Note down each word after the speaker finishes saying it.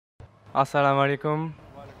Assalamu alaikum.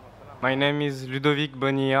 My name is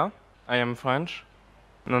𝘇Β𝗶𝗿. I am French,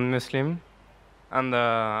 non-Muslim, and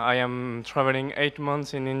I am traveling 8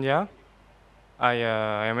 months in India. I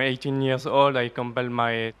am 18 years old. I completed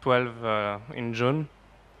my 12 in June.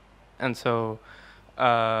 And so,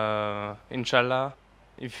 inshallah,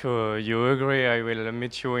 if you agree, I will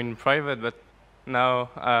meet you in private. But now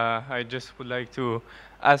I just would like to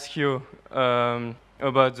ask you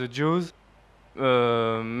about the Jews.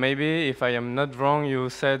 Maybe, if I am not wrong, you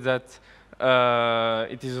said that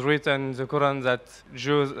it is written in the Quran that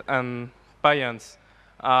Jews and pagans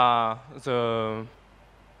are the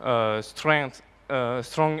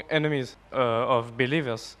strong enemies of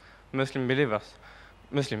believers, Muslim believers,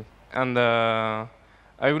 Muslim. And I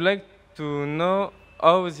would like to know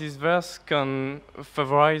how this verse can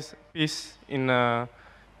favorize peace in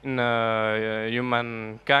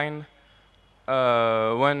humankind.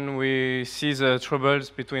 When we see the troubles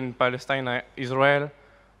between Palestine and Israel,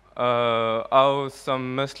 how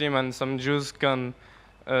some Muslim and some Jews cannot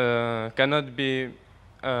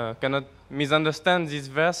misunderstand this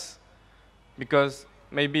verse, because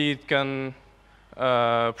maybe it can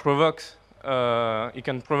provoke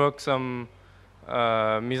some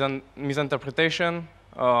misinterpretation,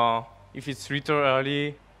 or if it's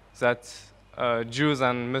literally that Jews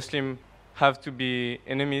and Muslims have to be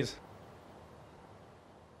enemies.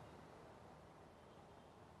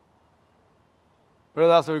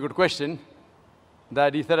 Brother, that's a very good question.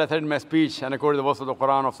 That he said, I said in my speech, and I quoted the verse of the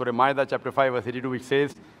Quran of Surah Ma'idah, chapter 5, verse 82, which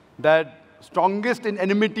says that strongest in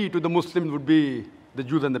enmity to the Muslims would be the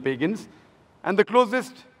Jews and the pagans, and the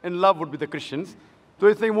closest in love would be the Christians. So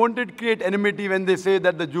if they wanted to create enmity when they say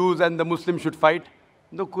that the Jews and the Muslims should fight,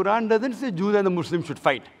 the Quran doesn't say Jews and the Muslims should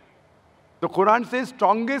fight. The Quran says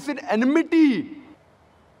strongest in enmity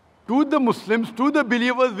to the Muslims, to the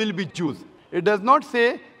believers, will be Jews. It does not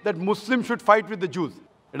say that Muslims should fight with the Jews.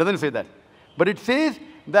 It doesn't say that. But it says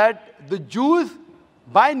that the Jews,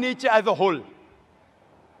 by nature as a whole,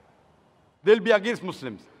 they'll be against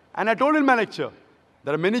Muslims. And I told in my lecture,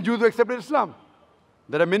 there are many Jews who accepted Islam.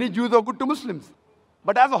 There are many Jews who are good to Muslims.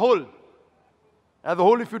 But as a whole,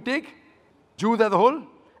 if you take Jews as a whole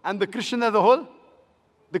and the Christians as a whole,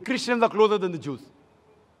 the Christians are closer than the Jews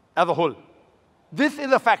as a whole. This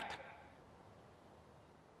is a fact.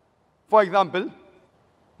 For example,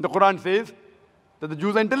 the Quran says that the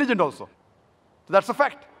Jews are intelligent also. So that's a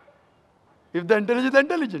fact. If they're intelligent, they're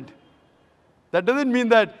intelligent. That doesn't mean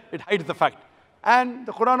that it hides the fact. And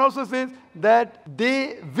the Quran also says that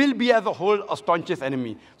they will be as a whole a staunchest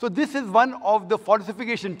enemy. So this is one of the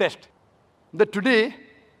falsification tests. That today,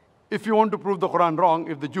 if you want to prove the Quran wrong,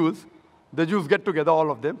 if the Jews get together, all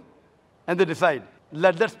of them, and they decide,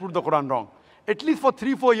 let's prove the Quran wrong. At least for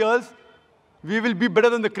 3-4 years, we will be better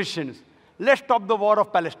than the Christians. Let's stop the war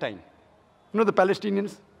of Palestine. You know the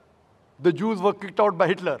Palestinians? The Jews were kicked out by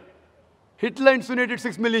Hitler. Hitler incinerated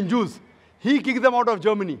 6 million Jews. He kicked them out of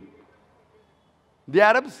Germany. The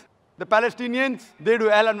Arabs, the Palestinians, they do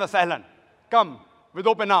ahlan wa sahlan. Come with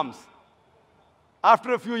open arms.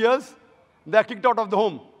 After a few years, they are kicked out of the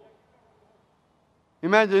home.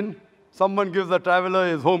 Imagine someone gives a traveler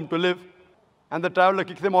his home to live, and the traveler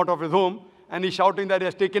kicks him out of his home, and he's shouting that he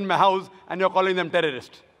has taken my house, and you're calling them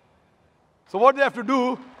terrorists. So what they have to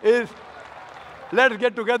do is, let's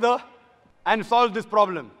get together and solve this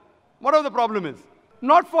problem. Whatever the problem is.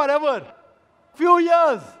 Not forever. Few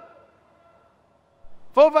years.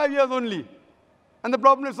 4-5 years only. And the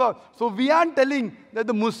problem is solved. So we aren't telling that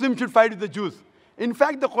the Muslims should fight with the Jews. In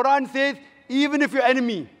fact, the Quran says, even if your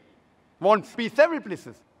enemy wants peace, several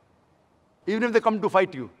places, even if they come to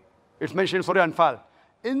fight you, it's mentioned in Surah Anfal,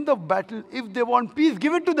 in the battle, if they want peace,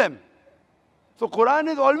 give it to them. So Quran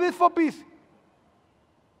is always for peace.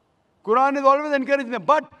 Quran is always encouraging them.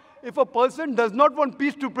 But if a person does not want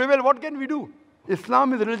peace to prevail, what can we do?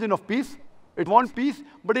 Islam is a religion of peace. It wants peace,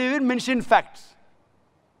 but it even mentions facts.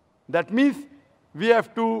 That means we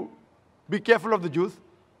have to be careful of the Jews.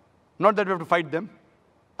 Not that we have to fight them,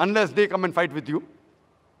 unless they come and fight with you.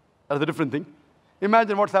 That's a different thing.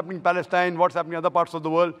 Imagine what's happening in Palestine, what's happening in other parts of the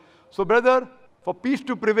world. So brother, for peace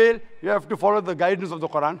to prevail, you have to follow the guidance of the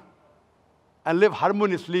Quran and live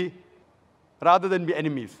harmoniously rather than be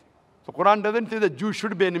enemies. So Quran doesn't say that Jews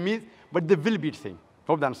should be enemies, but they will be saying.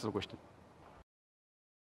 Hope that answers the question.